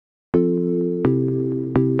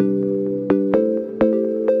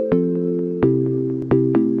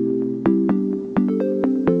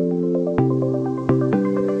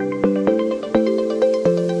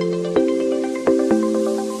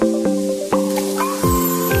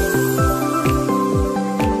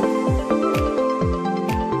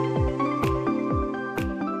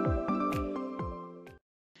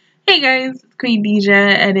Guys, it's Queendija,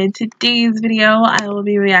 and in today's video, I will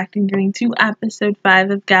be reacting to episode 5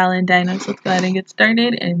 of Gal and Dino. So let's go ahead and get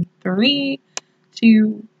started in 3,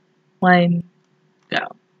 2, 1, go.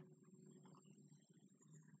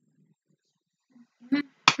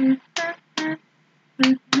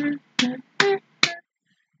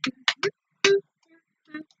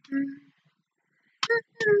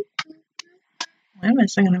 Why am I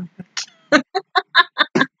singing like that?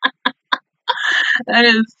 That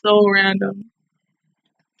is so random.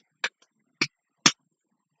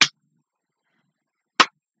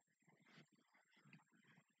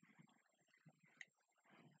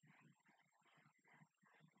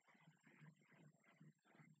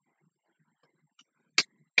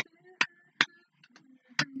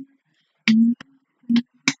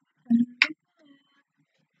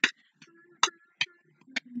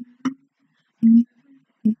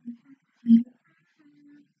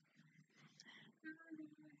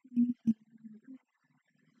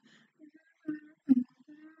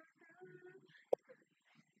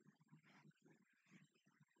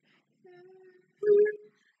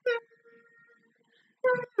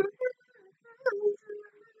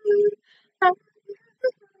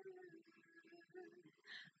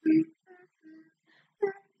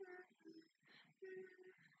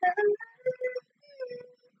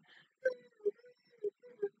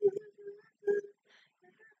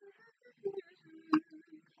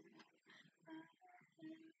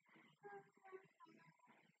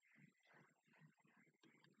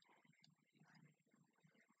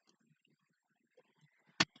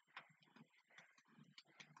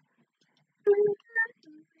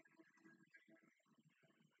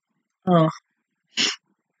 Oh.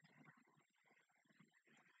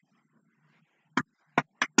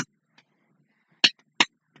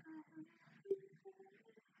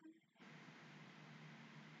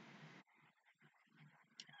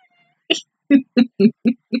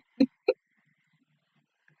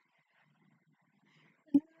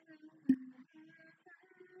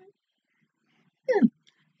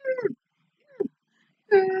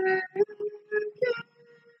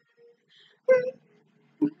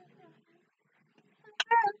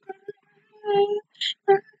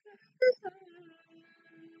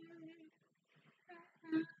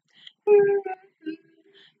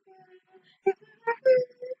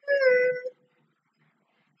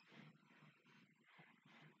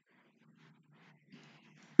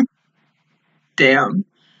 Damn.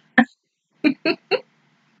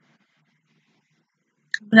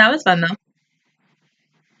 That was fun though.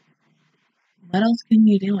 What else can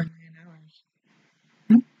you do in 9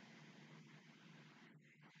 hours?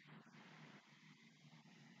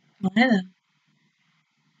 Why though?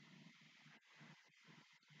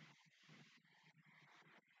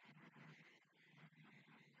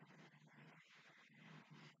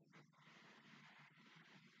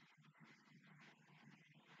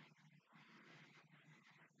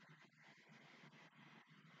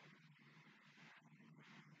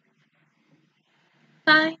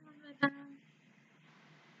 Bye.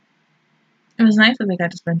 It was nice that they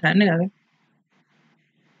got to spend time together.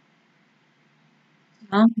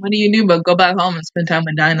 Well, what do you do but go back home and spend time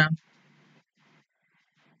with Dino?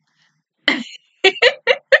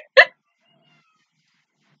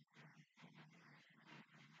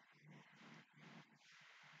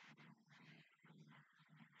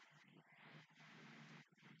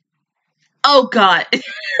 Oh God.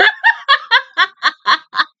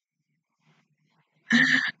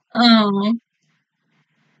 Oh,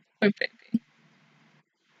 poor baby.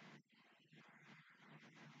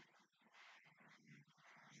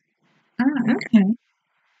 Oh, okay.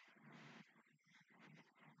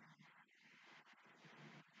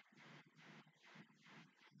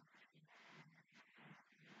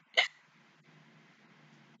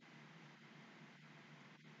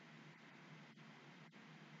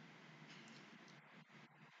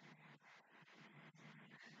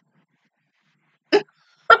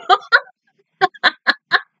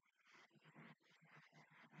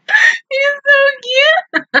 He's so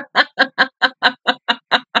cute.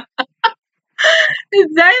 Is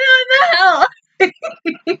Dino in the hell?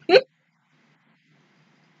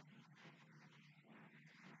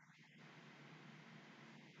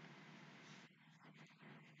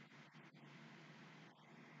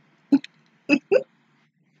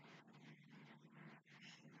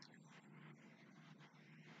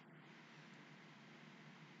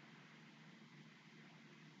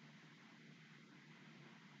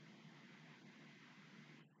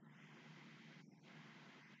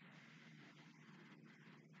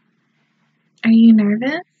 Are you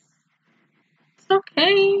nervous? It's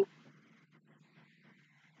okay.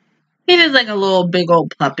 He is like a little big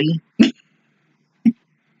old puppy. What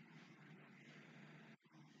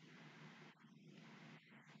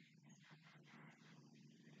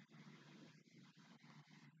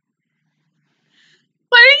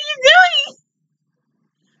are you doing?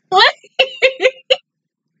 What?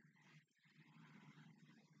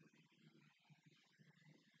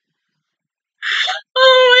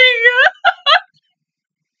 Oh my god.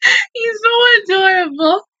 He's so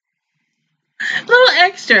adorable. A little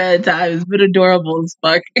extra at times, but adorable as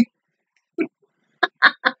fuck.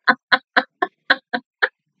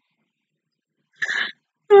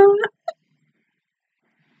 No,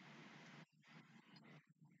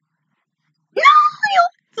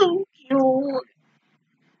 you're so cute.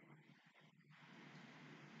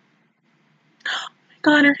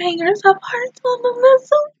 God, her hangers have hearts on them. That's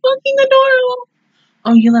so fucking adorable.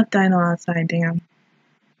 Oh, you left Dino outside, damn.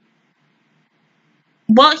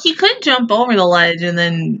 Well, he could jump over the ledge and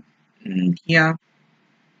then, yeah.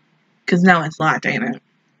 Because now it's locked, ain't it?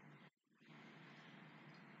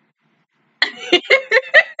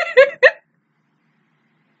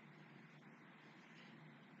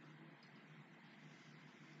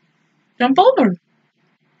 Jump over.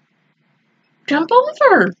 Jump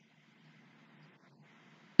over.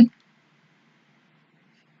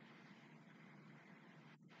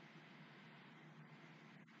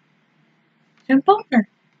 Jump over.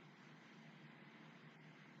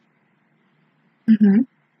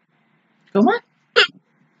 Go on.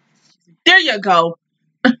 There you go.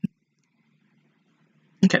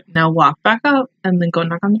 Okay, now walk back up and then go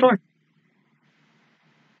knock on the door.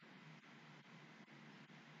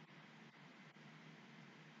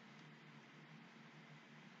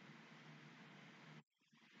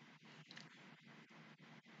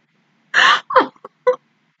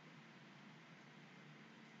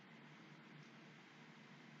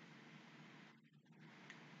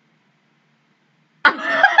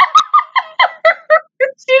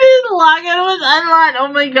 She didn't lock it. It was unlocked.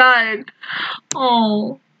 Oh my god.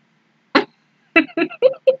 Oh.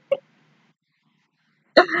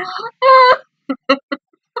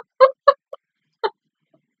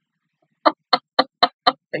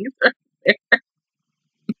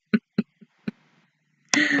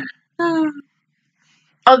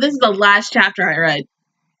 Oh, this is the last chapter I read.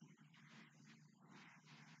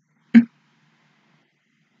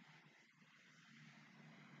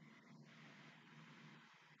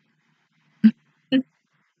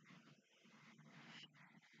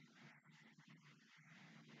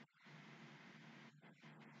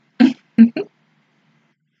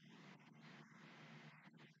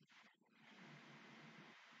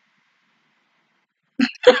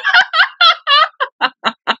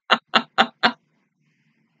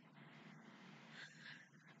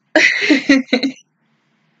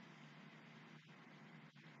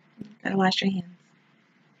 Gotta wash your hands.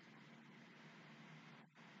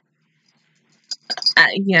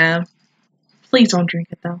 Yeah. Please don't drink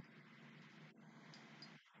it though.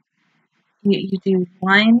 You do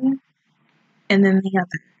one and then the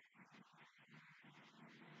other.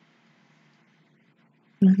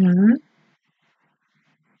 On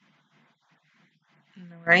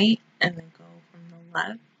the right and then go from the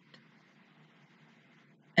left.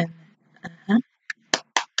 And then,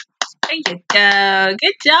 there you go.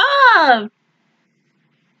 Good job.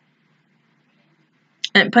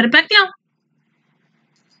 And put it back down.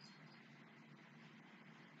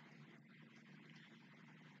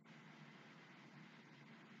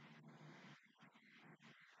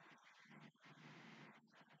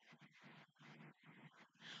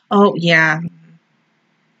 Oh, yeah.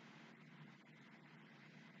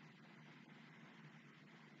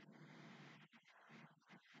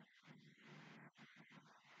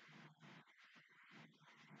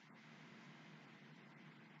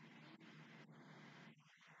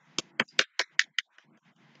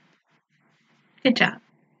 Good job.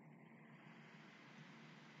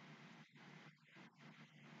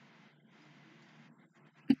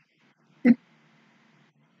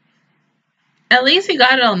 At least he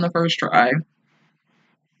got it on the first try.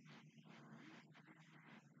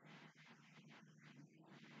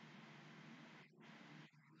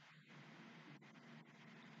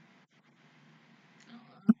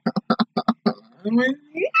 And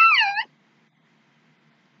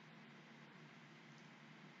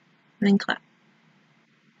then clap.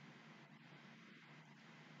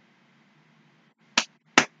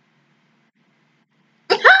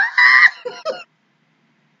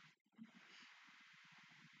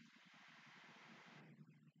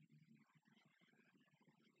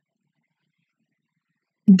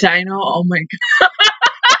 Dino, oh my god.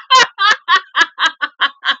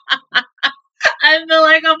 I feel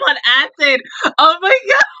like I'm on acid. Oh my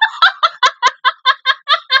god.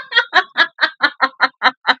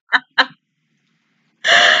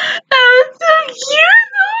 That was so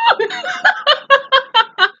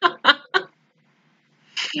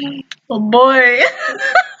cute. Oh boy.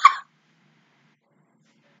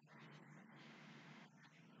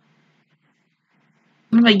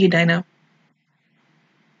 What about you, Dino?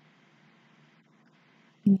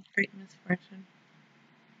 Great misfortune.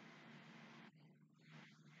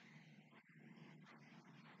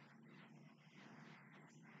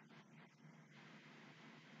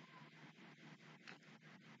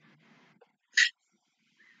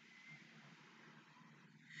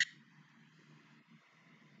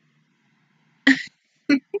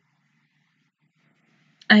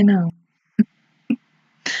 I know.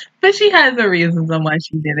 But she has her reasons on why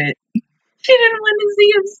she did it. She didn't want to see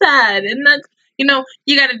him sad. And that's,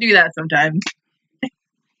 you got to do that sometimes.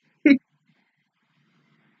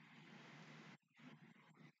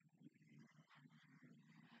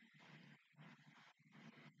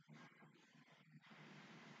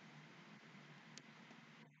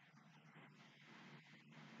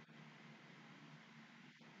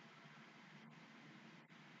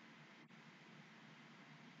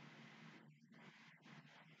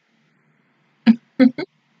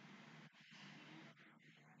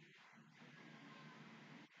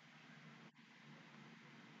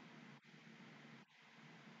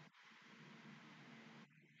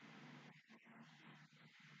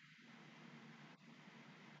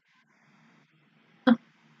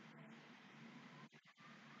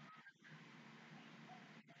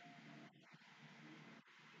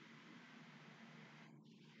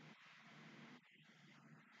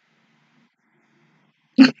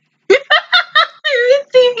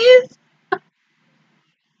 Everything is.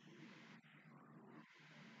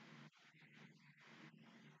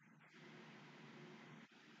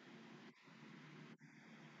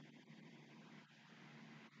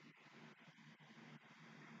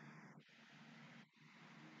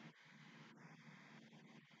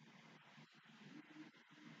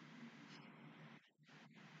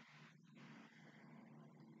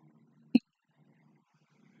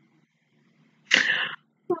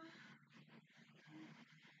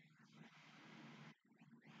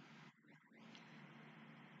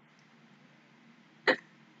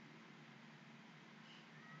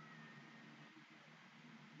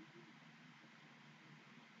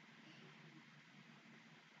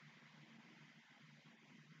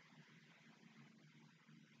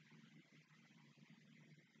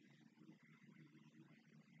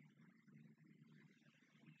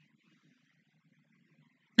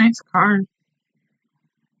 Nice car.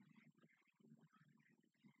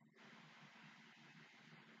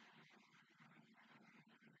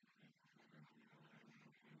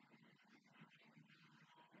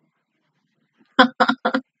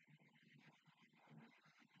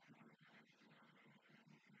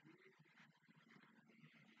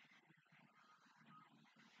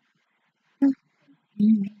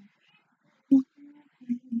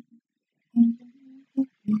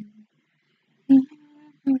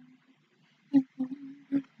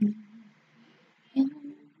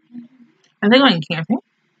 Are they going camping?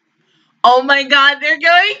 Oh my god, they're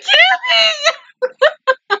going camping!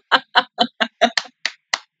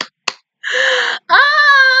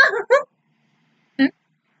 Ah!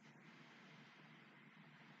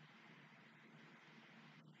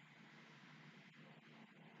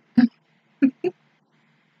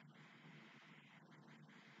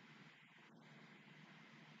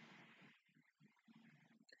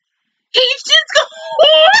 He's just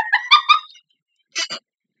going.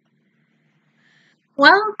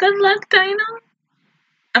 Well, good luck, Dino.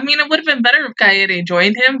 I mean, it would have been better if Kaede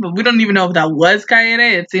joined him, but we don't even know if that was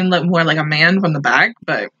Kaede. It seemed like more like a man from the back,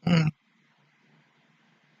 but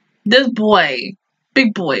this boy,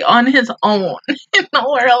 big boy, on his own in the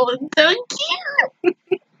world is so cute.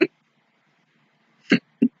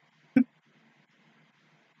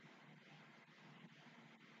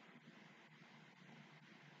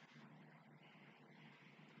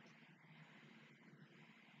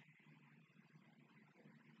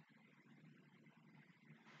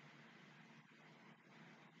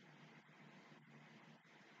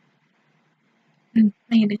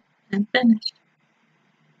 Made it and finished.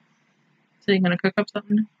 So you're gonna cook up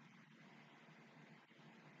something?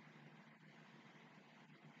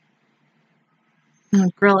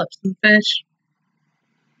 Grill up some fish.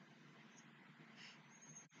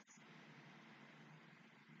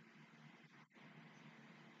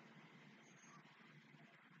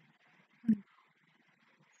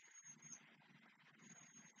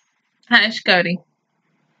 Hi, Cody.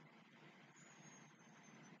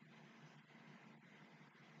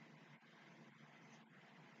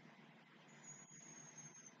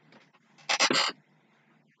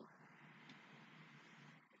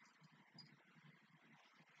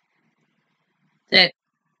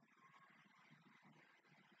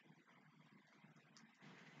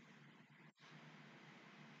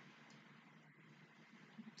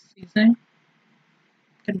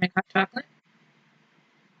 Could make hot chocolate.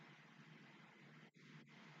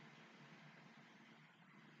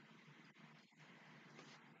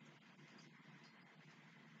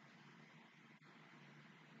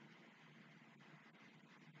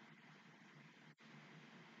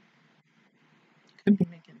 Could be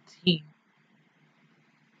making tea.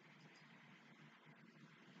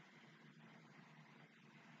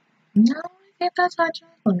 No, I think that's hot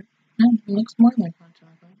chocolate. No, it looks more like hot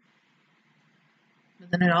chocolate. But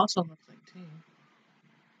then it also looks like tea.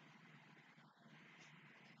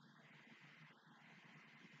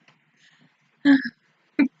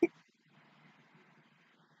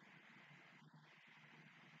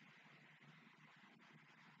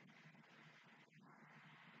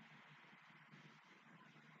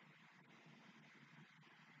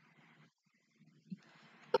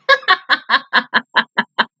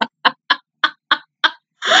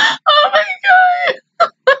 Oh my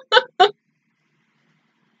god!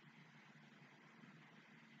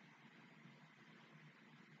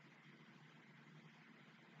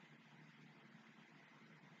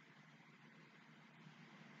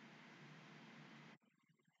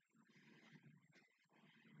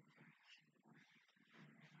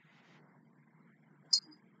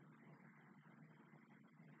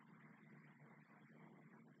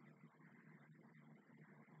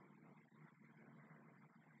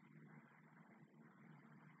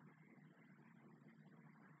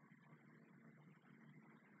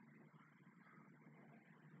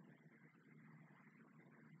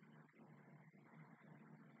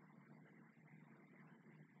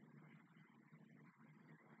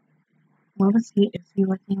 What was he? Is he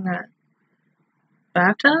looking at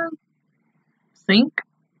bathtub? Sink?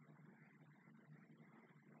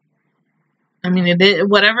 I mean,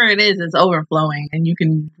 whatever it is, it's overflowing, and you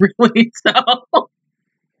can really tell.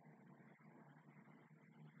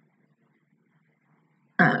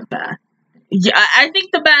 Bath. Yeah, I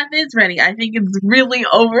think the bath is ready. I think it's really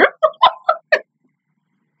over.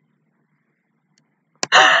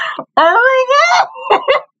 Oh my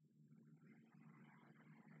god!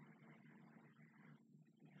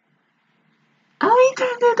 I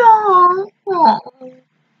turned it on. Oh.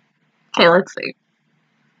 Okay, let's see.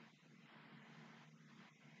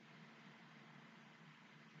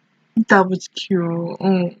 That was cute.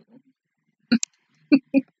 Mm.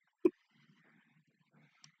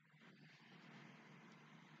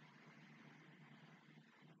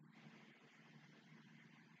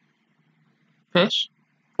 Fish?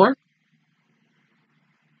 Pork?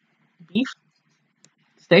 Beef?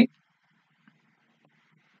 Steak?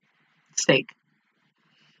 Steak.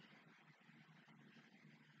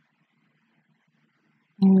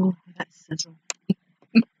 Oh, that sizzle.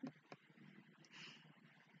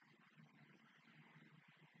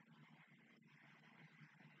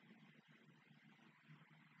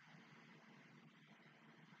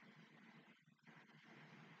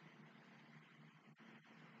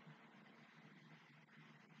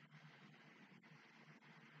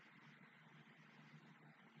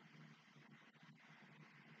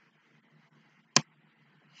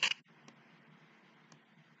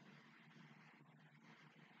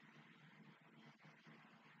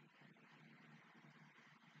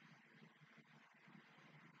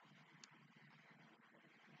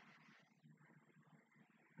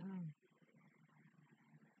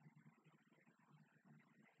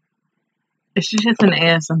 It's just an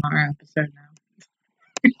ASMR episode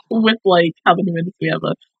now. With like, how many minutes we have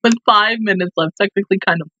left? With 5 minutes left, technically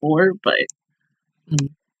kind of 4, but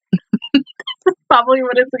probably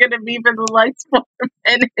what it's gonna be for the next 4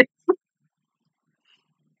 minutes.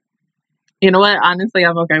 You know what? Honestly,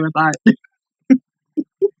 I'm okay with that.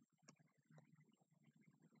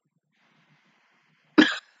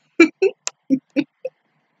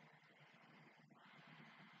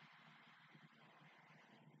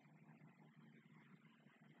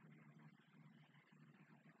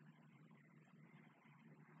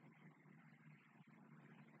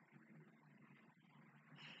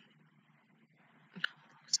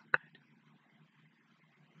 So good.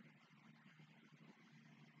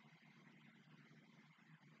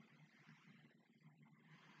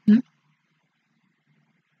 Hmm?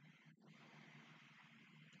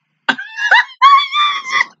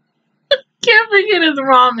 Can't forget his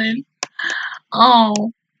ramen.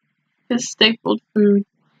 Oh, his staple food.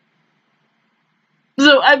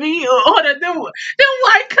 So, I mean, hold on, then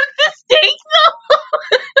why cook the steak though?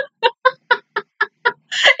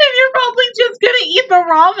 If you're probably just gonna eat the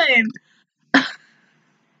ramen.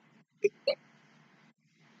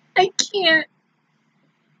 I can't.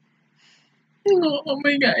 Oh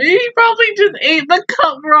my god. He probably just ate the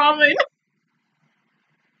cup ramen.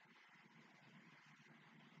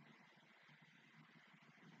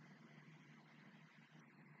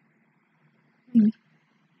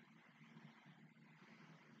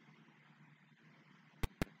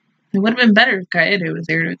 It would have been better if Kaede was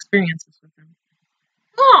there to experience this with him.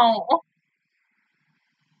 Oh.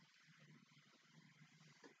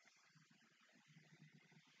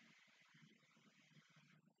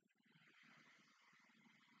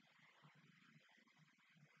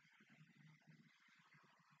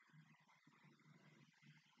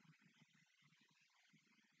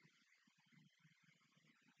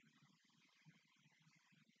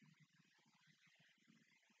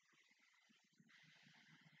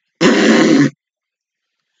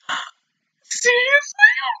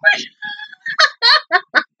 Seriously?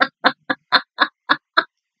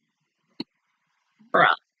 Bruh.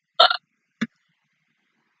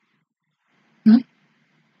 Hmm?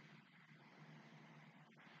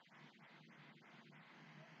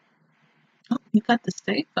 Oh, you got the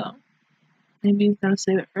steak though. Maybe he's gonna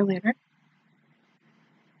save it for later.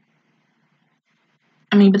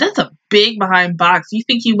 I mean, but that's a big behind box. You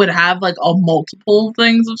think he would have like a multiple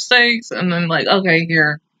things of steaks and then like, okay,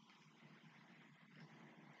 here.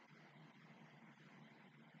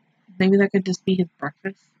 Maybe that could just be his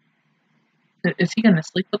breakfast. Is he gonna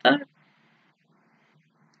sleep with that?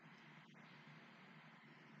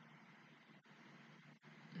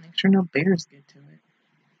 Make sure no bears get to it.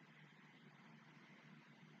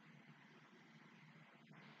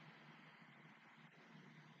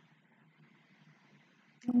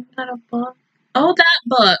 Oh, not a book. Oh, that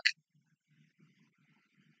book.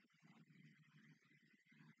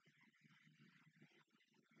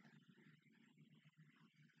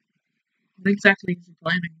 What exactly is he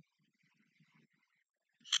planning?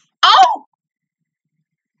 Oh!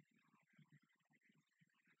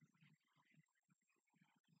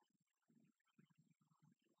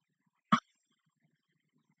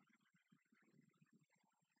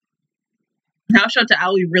 Now Shota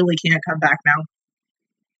Aly really can't come back now.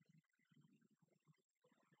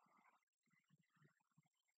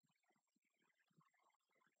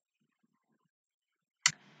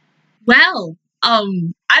 Well,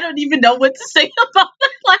 I don't even know what to say about that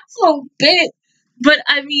last little bit. But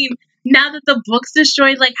I mean, now that the book's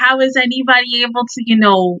destroyed, like, how is anybody able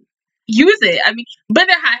to, use it? I mean, but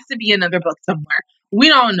there has to be another book somewhere. We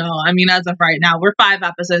don't know. I mean, as of right now, we're 5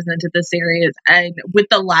 episodes into the series, and with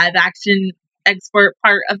the live action expert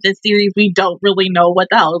part of this series, we don't really know what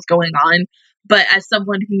the hell is going on. But as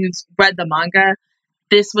someone who's read the manga,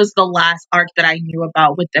 this was the last arc that I knew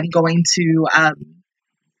about with them going to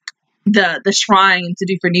the shrine to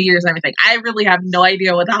do for New Year's and everything. I really have no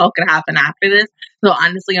idea what the hell could happen after this. So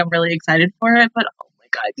honestly, I'm really excited for it. But oh my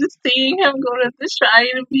god, just seeing him go to the shrine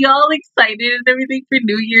and be all excited and everything for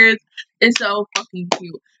New Year's is so fucking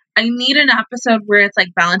cute. I need an episode where it's like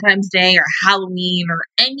Valentine's Day or Halloween or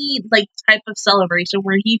any like type of celebration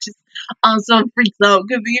where he just also freaks out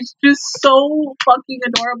because he's just so fucking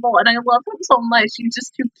adorable and I love him so much. He's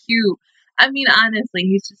just too cute. I mean, honestly,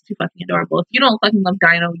 he's just too fucking adorable. If you don't fucking love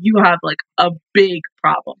Dino, you have like a big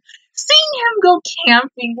problem. Seeing him go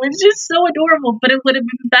camping was just so adorable, but it would have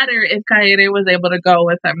been better if Kaede was able to go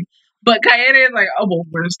with him. But Kaede is like, oh, well,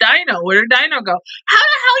 where's Dino? Where did Dino go? How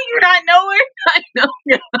the hell you not know where Dino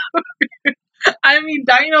go? I mean,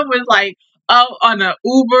 Dino was like out on an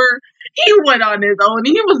Uber. He went on his own.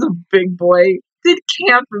 He was a big boy. Did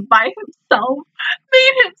camping by himself.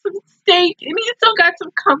 Made him some steak, and he still got some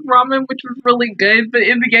cup ramen, which was really good. But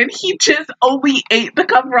in the end, he just only ate the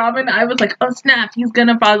cup ramen. I was like, oh snap, he's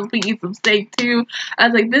gonna possibly eat some steak too. I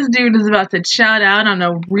was like, this dude is about to chow down on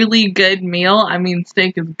a really good meal. I mean,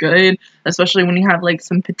 steak is good, especially when you have like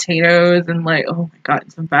some potatoes and like, oh my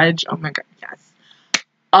god, some veg. Oh my god, yes,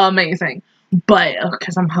 amazing. But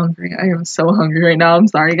because I'm hungry, I am so hungry right now. I'm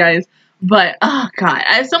sorry, guys. But oh god,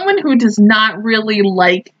 as someone who does not really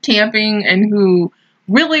like camping and who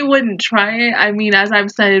really wouldn't try it, I mean, as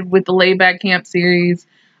I've said with the layback camp series,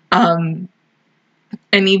 and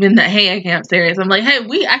even the Hey Camp series, I'm like, hey,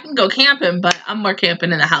 I can go camping, but I'm more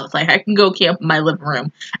camping in the house. Like I can go camp in my living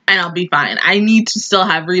room and I'll be fine. I need to still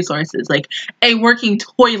have resources, like a working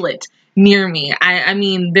toilet near me. I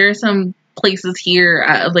mean, there's some places here,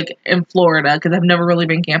 like in Florida, because I've never really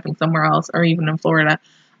been camping somewhere else, or even in Florida,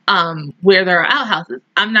 where there are outhouses.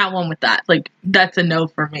 I'm not one with that. Like that's a no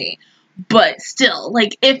for me. But still,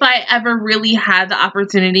 like if I ever really had the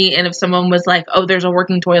opportunity and if someone was like, oh, there's a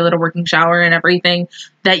working toilet, a working shower and everything,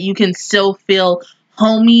 that you can still feel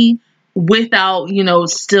homey without,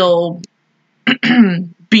 still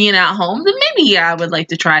being at home, then maybe, yeah, I would like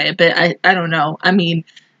to try it. But I don't know. I mean,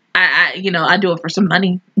 I do it for some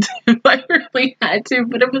money. I really had to,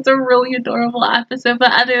 but it was a really adorable episode.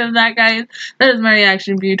 But other than that, guys, that is my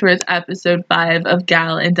reaction view towards episode 5 of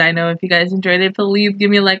Gal and Dino. If you guys enjoyed it, please give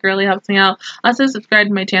me a like. It really helps me out. Also, subscribe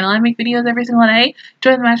to my channel. I make videos every single day.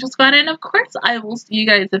 Join the Magic Squad, and of course, I will see you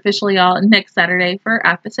guys officially all next Saturday for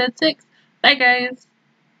episode 6. Bye, guys.